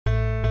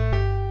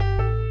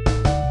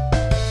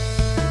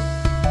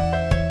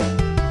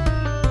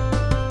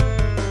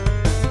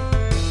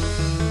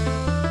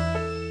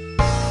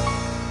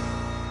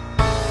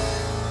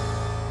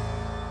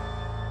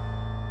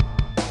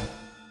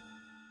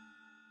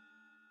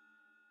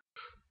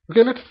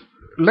Okay,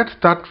 let's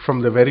start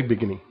from the very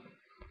beginning.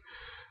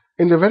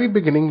 In the very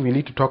beginning, we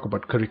need to talk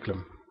about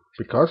curriculum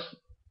because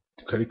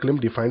curriculum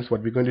defines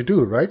what we're going to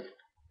do, right?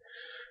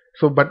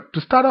 So, but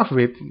to start off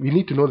with, we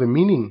need to know the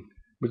meaning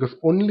because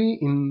only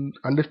in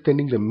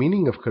understanding the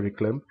meaning of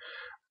curriculum,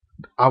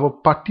 our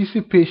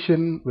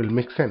participation will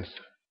make sense.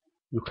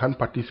 You can't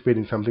participate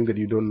in something that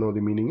you don't know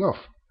the meaning of.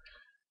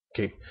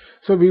 Okay,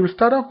 so we will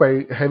start off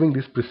by having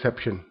this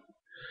perception.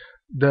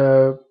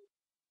 The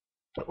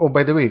Oh,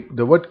 by the way,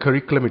 the word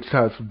curriculum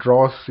itself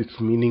draws its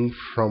meaning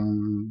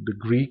from the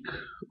Greek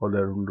or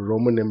the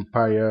Roman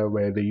Empire,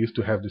 where they used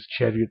to have this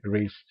chariot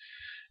race.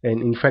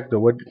 And in fact,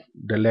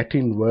 the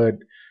Latin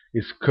word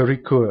is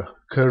curricula,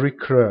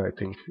 I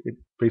think. It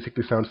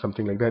basically sounds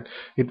something like that.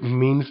 It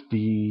means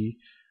the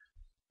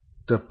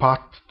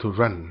path to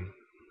run.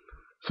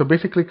 So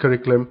basically,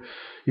 curriculum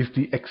is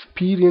the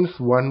experience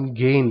one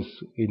gains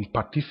in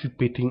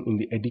participating in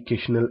the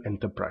educational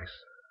enterprise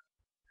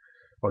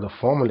or the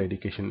formal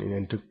education in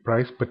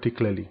enterprise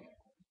particularly.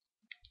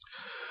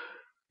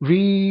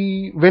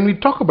 When we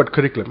talk about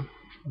curriculum,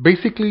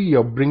 basically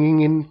you're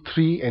bringing in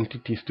three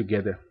entities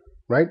together,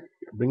 right?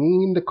 You're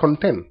bringing in the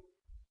content,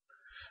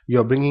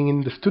 you're bringing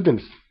in the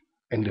students,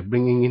 and you're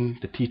bringing in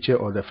the teacher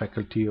or the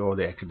faculty or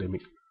the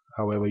academic,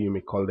 however you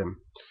may call them.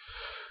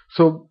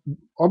 So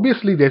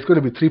obviously there's going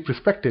to be three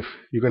perspectives.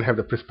 You're going to have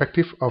the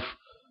perspective of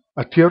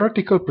a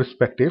theoretical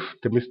perspective,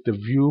 that means the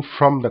view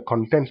from the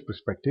contents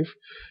perspective.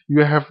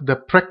 You have the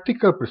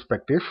practical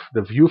perspective,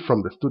 the view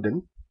from the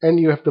student, and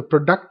you have the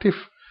productive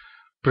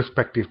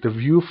perspective, the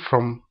view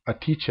from a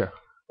teacher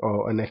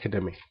or an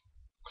academic.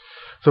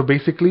 So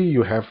basically,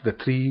 you have the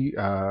three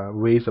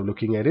ways of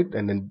looking at it,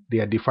 and then they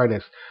are defined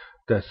as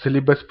the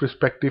syllabus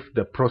perspective,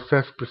 the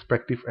process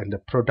perspective, and the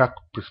product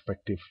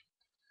perspective.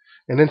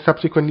 And then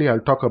subsequently, I'll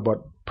talk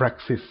about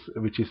praxis,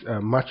 which is a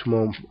much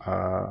more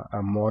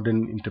a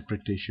modern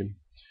interpretation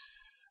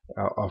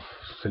of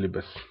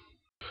syllabus.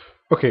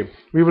 Okay,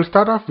 we will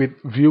start off with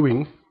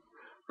viewing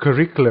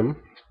curriculum.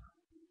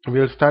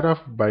 We'll start off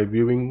by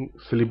viewing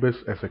syllabus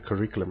as a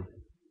curriculum.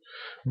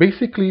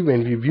 Basically,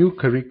 when we view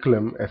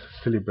curriculum as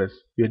a syllabus,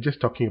 we are just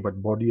talking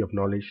about body of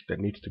knowledge that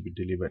needs to be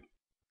delivered.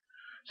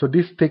 So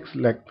this takes,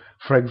 like,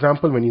 for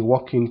example, when you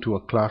walk into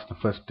a class the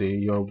first day,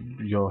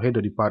 your head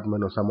of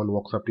department or someone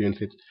walks up to you and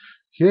says,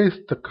 "Here is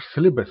the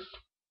syllabus.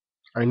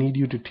 I need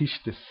you to teach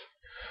this."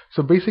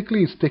 So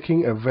basically, it's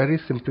taking a very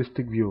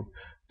simplistic view.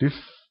 This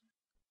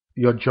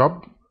Your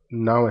job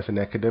now as an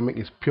academic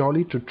is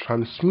purely to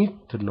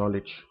transmit the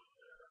knowledge,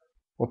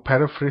 or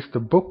paraphrase the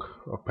book,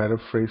 or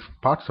paraphrase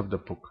parts of the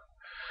book.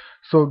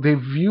 So they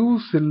view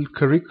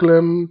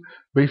curriculum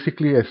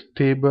basically as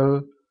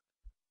table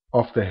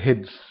of the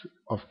heads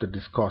of the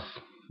discourse,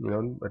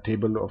 a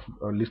table of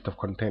a list of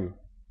content.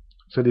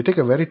 So they take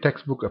a very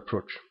textbook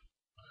approach.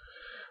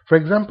 For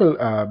example,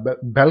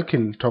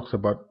 Belkin talks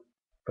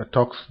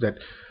that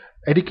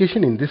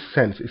education in this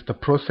sense is the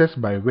process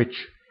by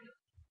which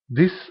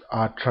these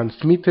are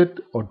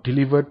transmitted or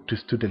delivered to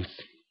students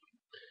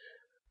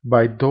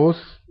by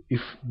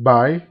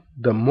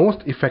the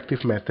most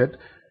effective method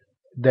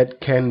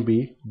that can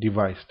be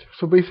devised.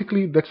 So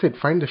basically, that's it.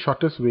 Find the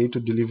shortest way to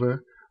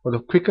deliver or the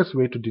quickest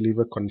way to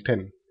deliver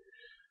content.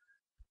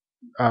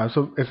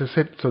 So as I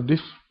said, so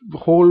this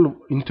whole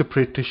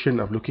interpretation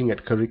of looking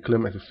at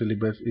curriculum as a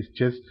syllabus is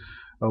just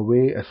a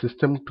way, a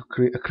system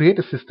to create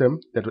a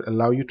system that will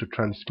allow you to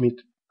transmit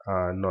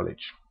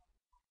knowledge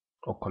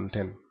or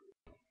content.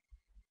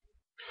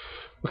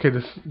 Okay,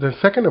 the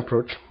second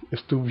approach is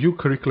to view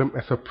curriculum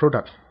as a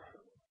product.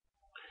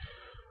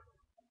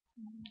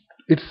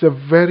 It's a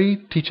very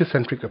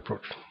teacher-centric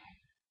approach.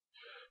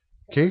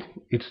 Okay,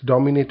 it's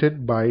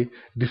dominated by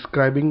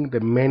describing the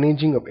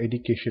managing of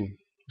education.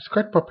 It's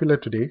quite popular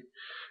today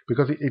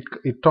because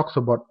it talks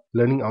about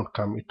learning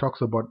outcome. It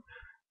talks about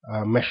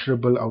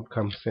measurable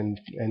outcomes, and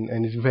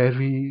is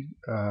very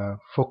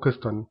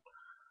focused on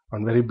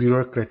very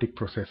bureaucratic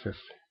processes.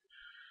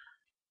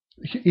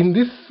 In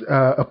this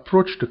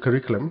approach to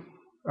curriculum,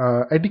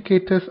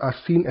 educators are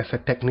seen as a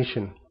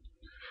technician.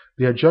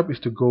 Their job is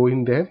to go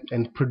in there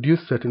and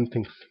produce certain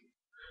things.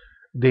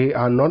 They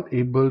are not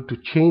able to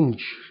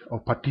change or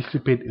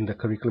participate in the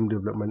curriculum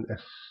development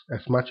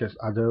as much as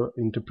other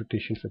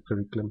interpretations of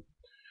curriculum.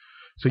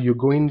 So you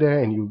go in there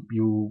and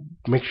you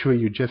make sure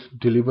you just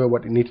deliver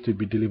what it needs to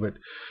be delivered.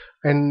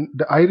 And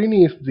the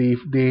irony is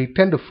they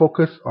tend to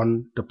focus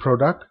on the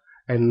product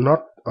and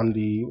not on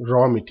the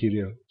raw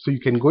material. So you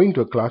can go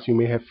into a class, you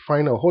may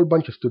find a whole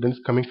bunch of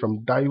students coming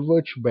from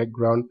diverse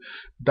background,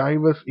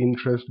 diverse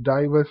interests,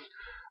 diverse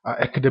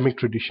academic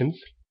traditions,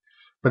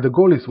 but the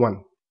goal is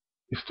one,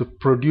 is to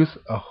produce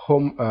a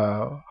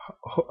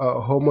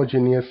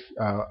homogeneous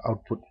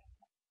output.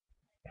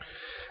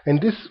 And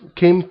this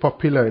came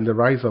popular in the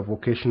rise of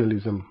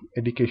vocationalism,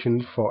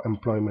 education for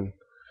employment.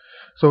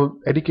 So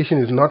education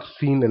is not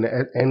seen an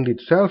end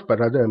itself, but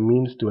rather a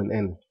means to an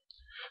end.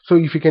 So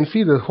if you can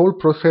see, the whole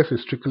process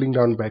is trickling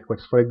down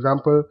backwards. For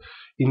example,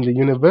 in the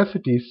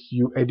universities,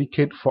 you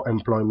educate for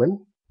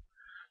employment.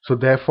 So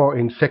therefore,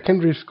 in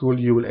secondary school,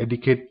 you will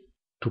educate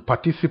to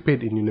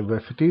participate in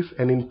universities,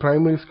 and in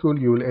primary school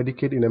you will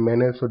educate in a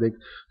manner so that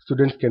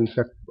students can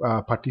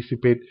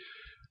participate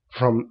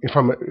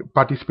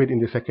participate in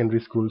the secondary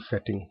school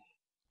setting.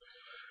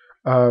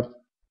 Uh,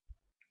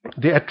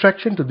 the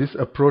attraction to this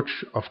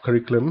approach of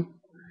curriculum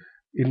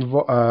in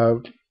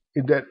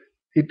that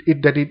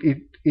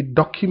it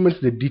documents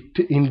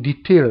in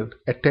detail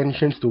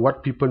attentions to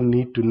what people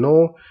need to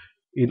know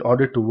in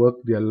order to work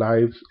their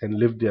lives and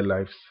live their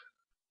lives.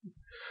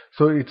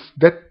 So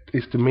that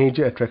is the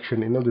major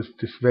attraction,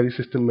 this very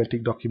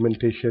systematic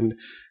documentation,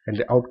 and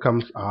the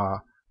outcomes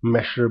are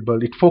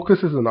measurable. It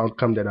focuses on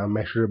outcomes that are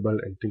measurable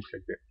and things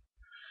like that.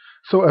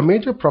 So a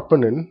major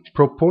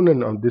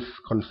proponent of this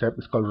concept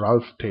is called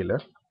Ralph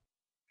Taylor,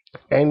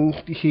 and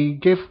he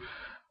gave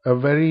a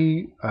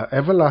very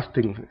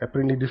everlasting.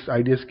 Apparently, this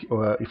idea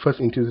first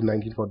introduced in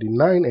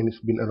 1949, and it's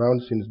been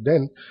around since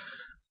then.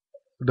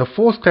 The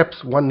 4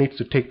 steps one needs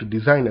to take to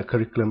design a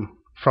curriculum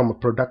from a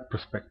product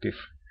perspective.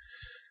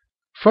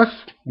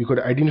 First, you got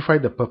to identify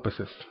the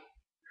purposes.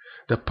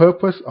 The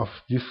purpose of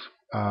this,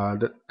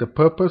 the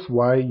purpose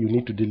why you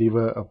need to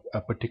deliver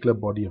a particular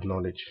body of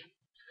knowledge.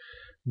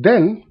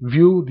 Then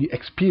view the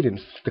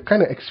experience, the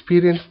kind of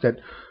experience that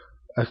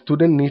a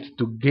student needs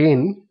to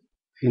gain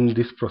in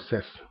this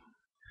process.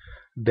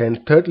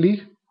 Then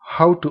thirdly,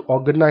 how to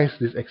organize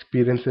these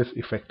experiences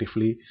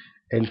effectively,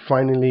 and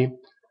finally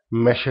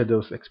measure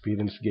those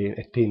experience gain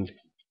attained.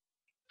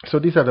 So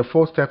these are the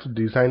 4 steps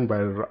designed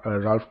by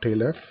Ralph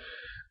Taylor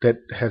that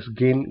has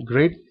gained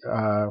great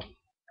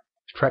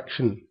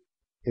traction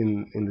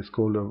in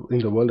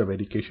the world of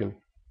education.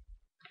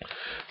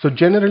 So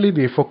generally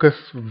they focus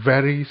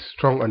very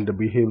strong on the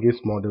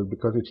behaviorist model,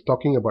 because it's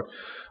talking about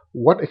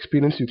what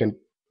experience you can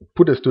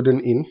put a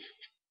student in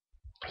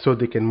so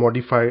they can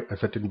modify a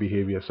certain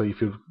behavior. So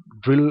if you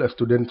drill a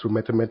student through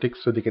mathematics,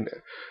 so they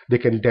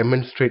can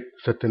demonstrate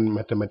certain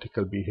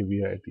mathematical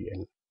behavior at the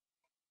end.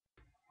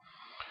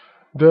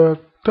 The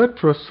third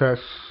process,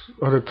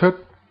 or the third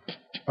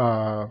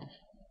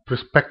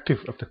perspective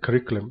of the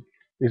curriculum,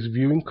 is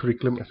viewing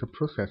curriculum as a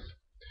process.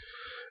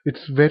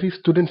 It's very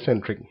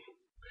student-centric.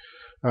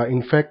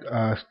 In fact,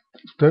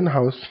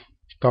 Sternhaus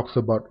talks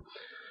about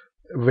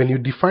when you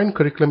define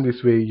curriculum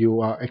this way, you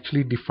are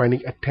actually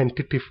defining a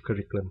tentative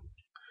curriculum.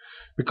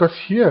 Because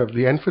here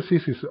the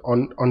emphasis is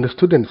on the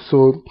students,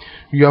 so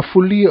you are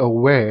fully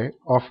aware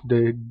of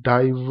the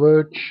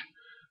diverge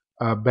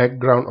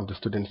background of the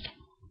students.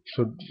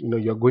 So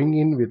you're going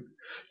in with,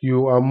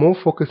 you are more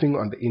focusing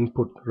on the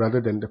input rather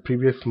than the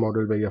previous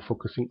model where you're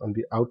focusing on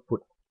the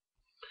output.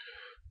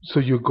 So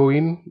you go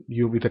in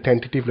with a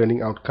tentative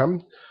learning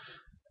outcome,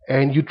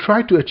 and you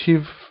try to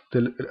achieve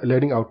the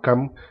learning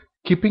outcome,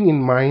 keeping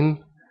in mind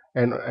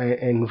and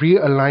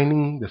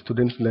realigning the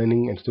students'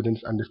 learning and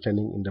students'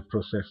 understanding in the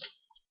process.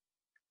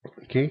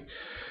 Okay,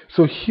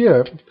 so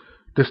here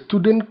the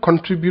student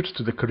contributes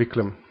to the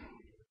curriculum.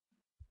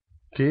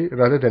 Okay,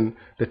 rather than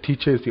the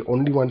teacher is the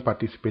only one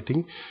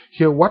participating.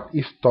 Here, what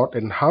is taught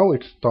and how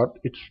it's taught,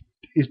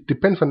 it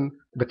depends on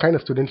the kind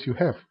of students you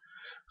have.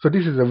 So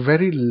this is a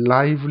very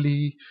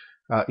lively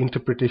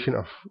interpretation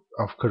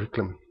of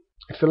curriculum.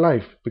 It's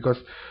alive because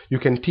you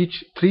can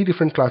teach 3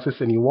 different classes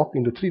and you walk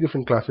into 3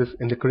 different classes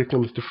and the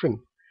curriculum is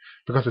different.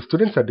 Because the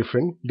students are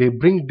different, they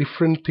bring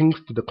different things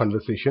to the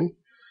conversation,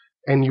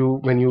 and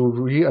when you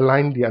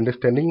realign the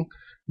understanding,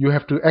 you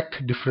have to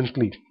act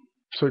differently.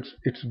 So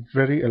it's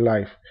very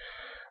alive.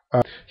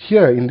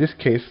 Here in this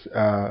case,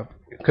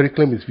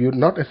 curriculum is viewed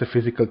not as a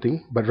physical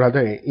thing, but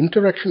rather an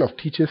interaction of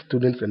teachers,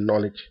 students, and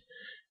knowledge.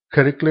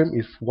 Curriculum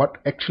is what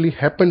actually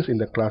happens in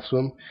the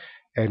classroom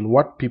and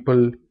what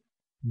people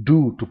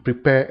do to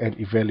prepare and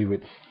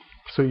evaluate.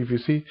 So if you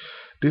see,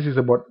 this is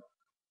about,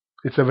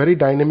 it's a very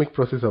dynamic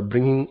process of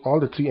bringing all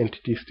the 3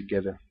 entities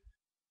together.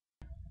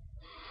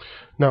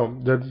 Now,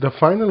 the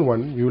final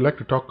one, we would like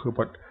to talk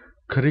about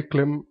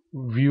curriculum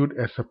viewed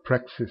as a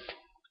praxis.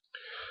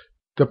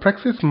 The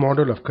praxis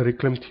model of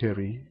curriculum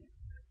theory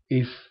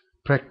is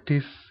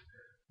practice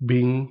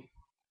brings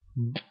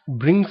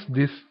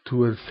this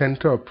to a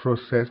center of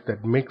process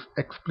that makes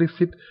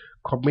explicit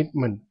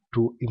commitment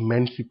to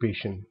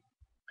emancipation.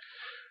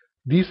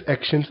 These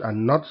actions are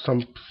not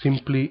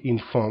simply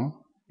informed,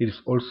 it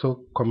is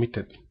also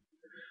committed.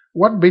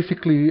 What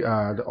basically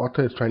the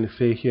author is trying to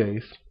say here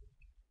is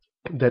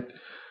that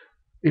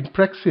in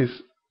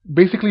praxis,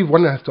 basically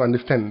one has to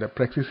understand that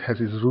praxis has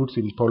its roots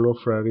in Paulo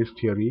Freire's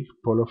theory.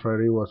 Paulo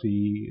Freire was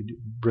a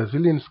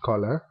Brazilian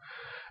scholar,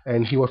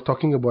 and he was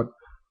talking about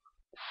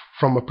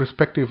from a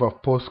perspective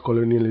of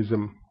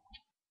post-colonialism.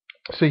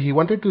 So he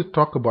wanted to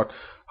talk about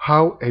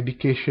how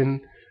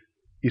education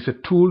is a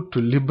tool to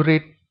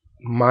liberate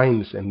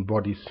minds and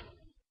bodies.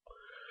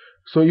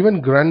 So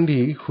even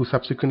Grundy, who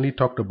subsequently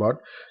talked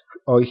about,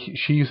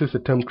 she uses the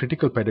term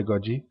critical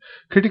pedagogy.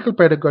 Critical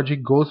pedagogy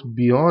goes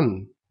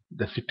beyond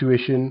the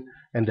situation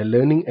and the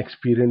learning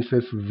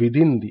experiences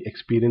within the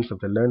experience of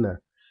the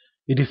learner.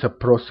 It is a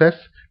process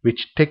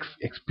which takes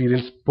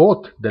experience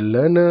both the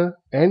learner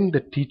and the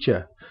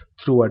teacher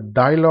through a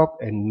dialogue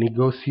and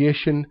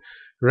negotiation,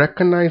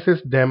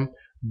 recognizes them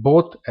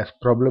both as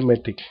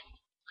problematic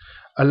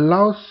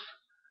allows,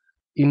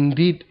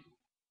 indeed,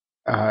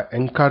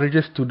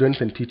 encourages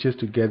students and teachers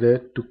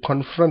together to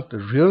confront the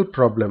real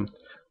problem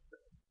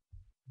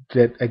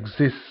that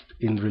exists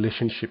in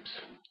relationships.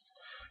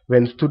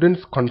 When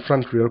students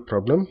confront real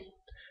problem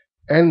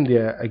and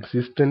their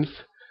existence,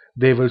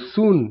 they will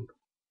soon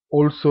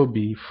also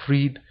be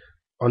freed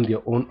on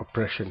their own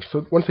oppression.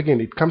 So once again,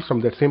 it comes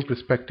from that same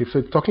perspective. So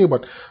it's talking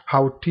about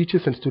how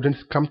teachers and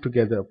students come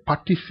together,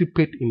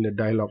 participate in the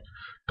dialogue,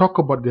 talk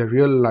about their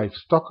real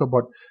lives, talk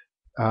about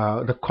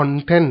the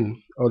content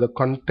or the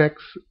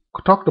context,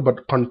 talked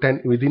about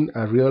content within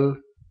a real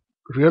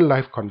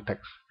life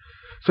context.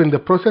 So in the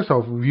process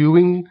of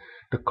viewing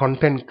the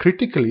content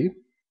critically,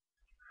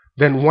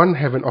 then one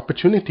have an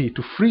opportunity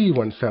to free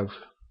oneself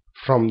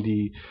from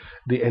the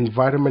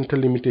environmental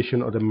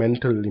limitation or the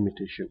mental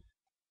limitation.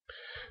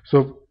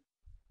 So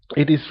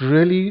it is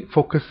really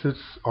focuses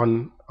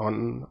on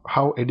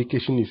how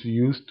education is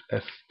used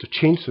as to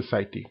change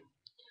society.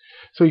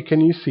 So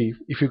you see,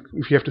 if you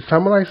have to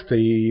summarize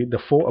the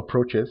four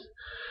approaches,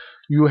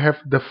 you have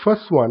the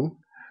first one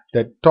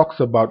that talks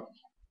about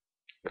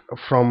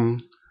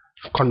from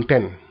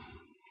content.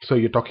 So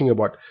you're talking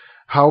about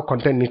how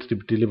content needs to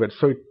be delivered.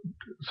 So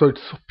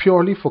it's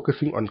purely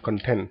focusing on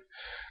content.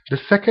 The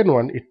second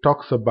one, it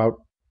talks about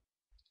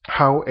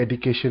how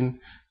education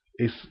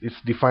is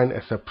defined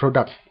as a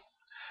product,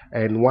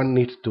 and one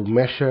needs to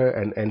measure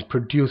and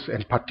produce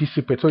and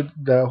participate. So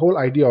the whole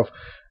idea of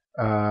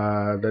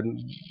the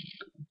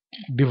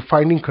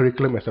defining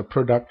curriculum as a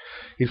product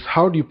is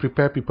how do you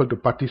prepare people to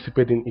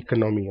participate in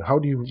economy? How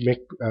do you make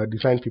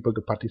design people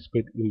to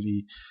participate in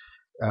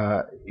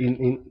the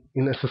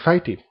in a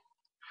society?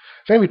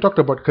 Then we talked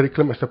about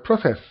curriculum as a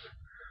process.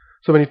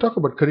 So when you talk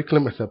about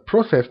curriculum as a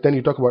process, then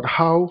you talk about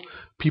how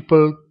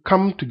people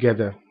come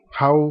together,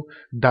 how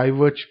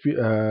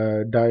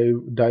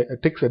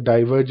takes a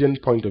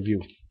divergent point of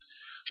view.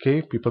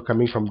 Okay, people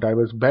coming from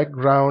diverse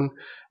background,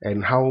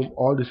 and how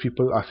all these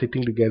people are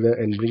sitting together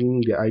and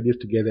bringing their ideas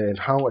together, and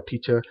how a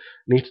teacher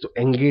needs to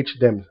engage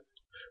them.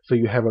 So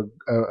you have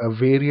a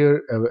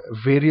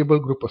variable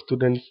group of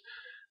students,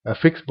 a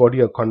fixed body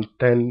of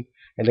content,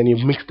 and then you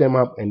mix them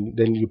up, and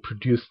then you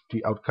produce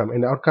the outcome.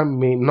 And the outcome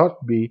may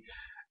not be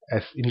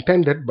as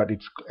intended, but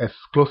it's as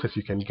close as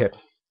you can get.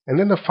 And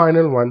then the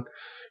final one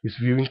is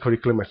viewing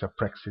curriculum as a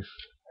praxis.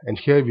 And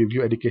here we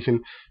view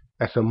education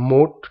as a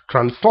mode to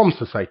transform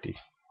society.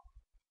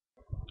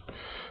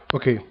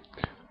 Okay,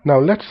 now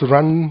let's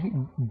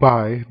run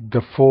by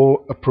the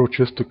four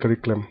approaches to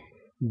curriculum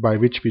by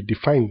which we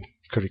define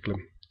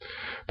curriculum.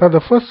 Now the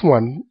first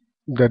one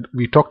that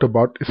we talked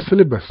about is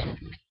syllabus.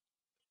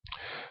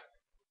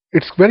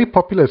 It's very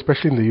popular,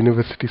 especially in the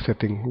university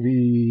setting.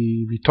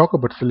 We talk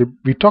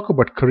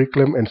about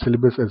curriculum and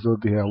syllabus as though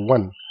they are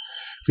one.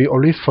 We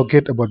always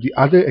forget about the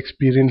other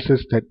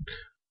experiences that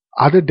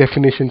other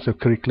definitions of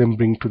curriculum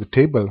bring to the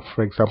table.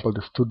 For example,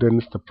 the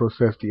students, the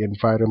process, the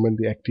environment,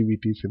 the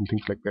activities, and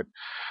things like that.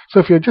 So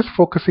if you're just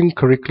focusing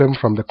curriculum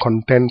from the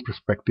content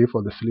perspective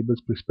or the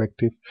syllabus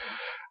perspective,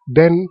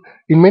 then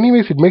in many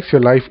ways it makes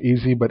your life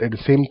easy, but at the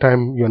same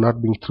time you're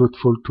not being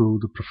truthful to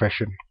the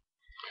profession.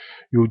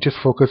 You just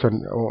focus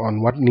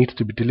on what needs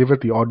to be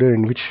delivered, the order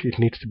in which it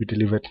needs to be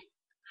delivered,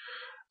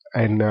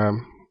 and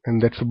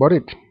that's about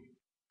it.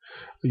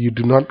 You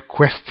do not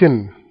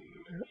question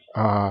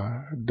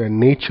the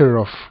nature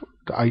of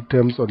the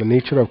items or the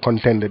nature of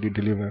content that you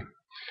deliver.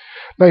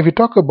 Now, if you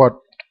talk about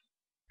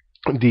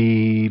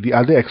the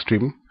other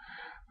extreme,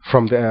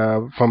 from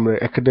the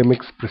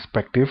academics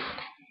perspective,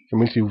 that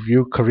means you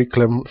view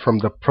curriculum from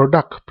the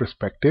product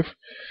perspective,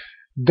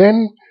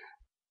 then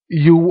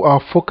you are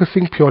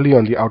focusing purely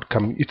on the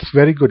outcome. It's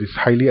very good. It's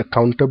highly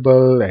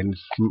accountable, and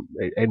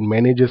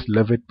managers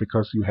love it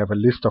because you have a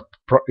list of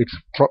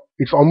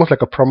it's almost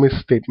like a promise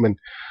statement.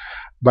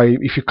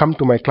 If you come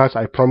to my class,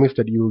 I promise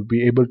that you will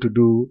be able to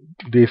do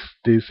this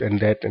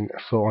and that, and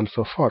so on and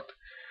so forth.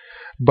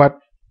 But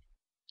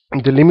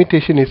the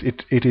limitation is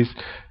it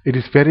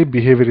is very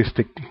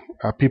behavioristic.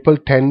 People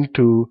tend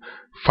to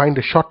find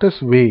the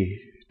shortest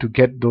way to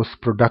get those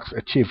products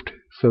achieved,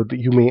 so that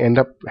you may end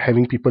up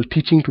having people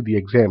teaching to the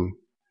exam,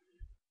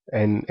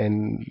 and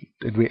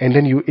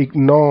then you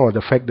ignore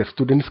the fact that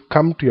students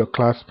come to your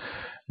class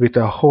with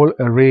a whole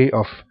array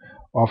of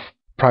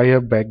prior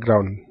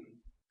background.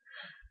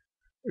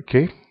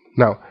 Okay,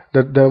 now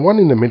the one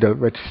in the middle,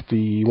 which is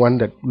the one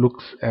that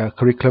looks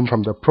curriculum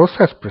from the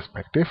process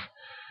perspective,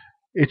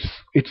 it's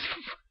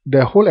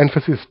the whole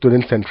emphasis is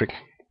student centric.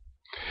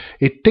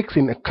 It takes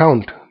in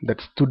account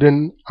that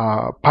students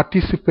are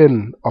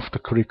participant of the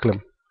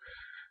curriculum.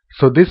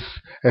 So this,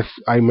 as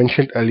I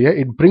mentioned earlier,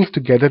 it brings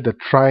together the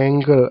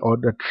triangle or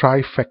the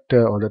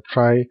trifecta or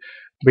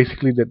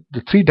basically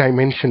the three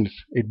dimensions.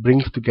 It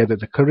brings together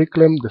the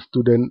curriculum, the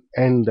student,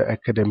 and the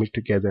academic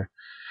together.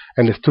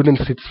 And the student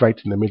sits right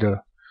in the middle.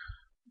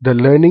 The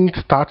learning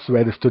starts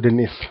where the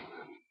student is.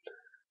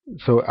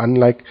 So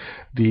unlike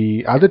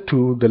the other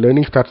two, the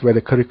learning starts where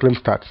the curriculum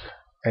starts.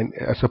 And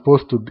as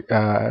opposed to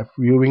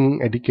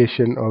viewing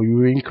education or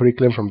viewing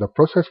curriculum from the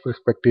process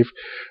perspective,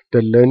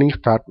 the learning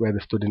starts where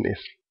the student is.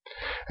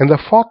 And the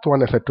fourth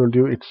one, as I told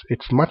you,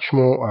 it's much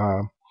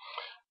more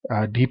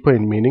deeper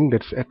in meaning.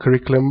 That's a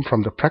curriculum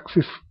from the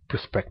praxis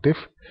perspective.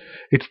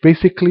 It's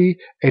basically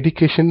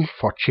education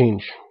for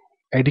change,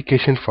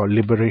 education for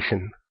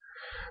liberation.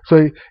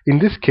 So in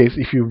this case,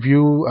 if you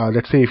view,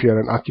 let's say if you're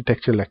an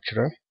architecture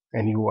lecturer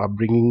and you are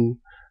bringing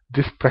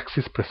this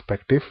praxis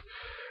perspective,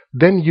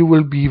 then you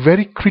will be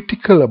very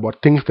critical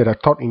about things that are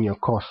taught in your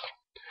course.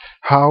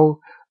 How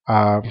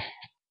uh,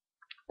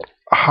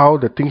 how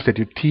the things that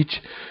you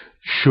teach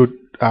should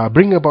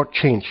bring about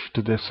change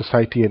to the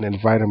society and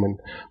environment,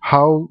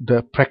 how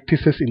the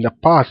practices in the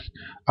past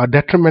are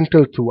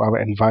detrimental to our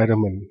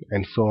environment,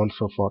 and so on and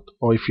so forth.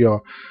 Or if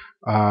you're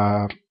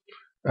uh,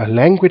 a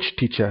language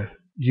teacher,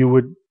 you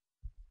would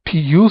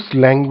use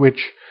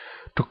language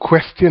to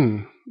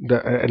question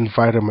the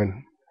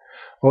environment.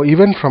 Or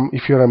even from,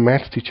 if you're a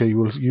maths teacher, you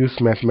will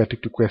use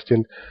mathematics to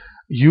question,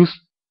 use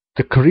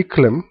the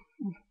curriculum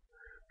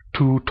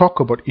to talk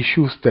about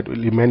issues that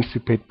will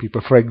emancipate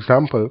people. For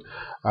example,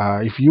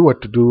 if you were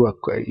to do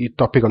a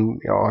topic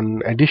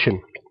on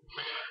addition,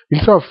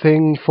 instead of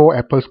saying 4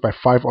 apples by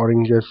 5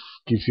 oranges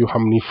gives you how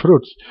many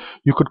fruits,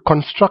 you could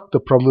construct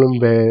the problem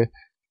where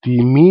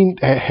the mean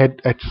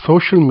had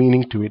social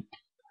meaning to it.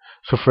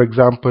 So, for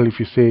example, if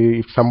you say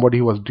if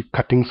somebody was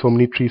cutting so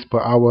many trees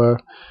per hour,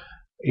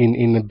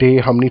 in a day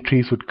how many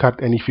trees would cut,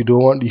 and if you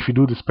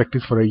do this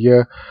practice for a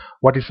year,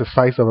 what is the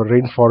size of a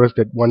rainforest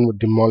that one would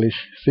demolish.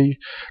 See,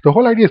 the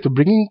whole idea is to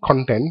bring in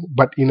content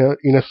but in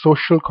a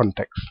social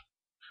context.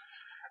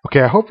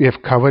 Okay, I hope we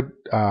have covered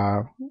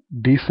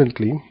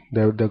decently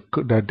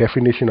the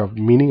definition of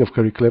meaning of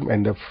curriculum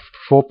and the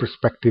four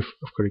perspectives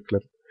of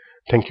curriculum.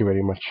 Thank you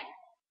very much.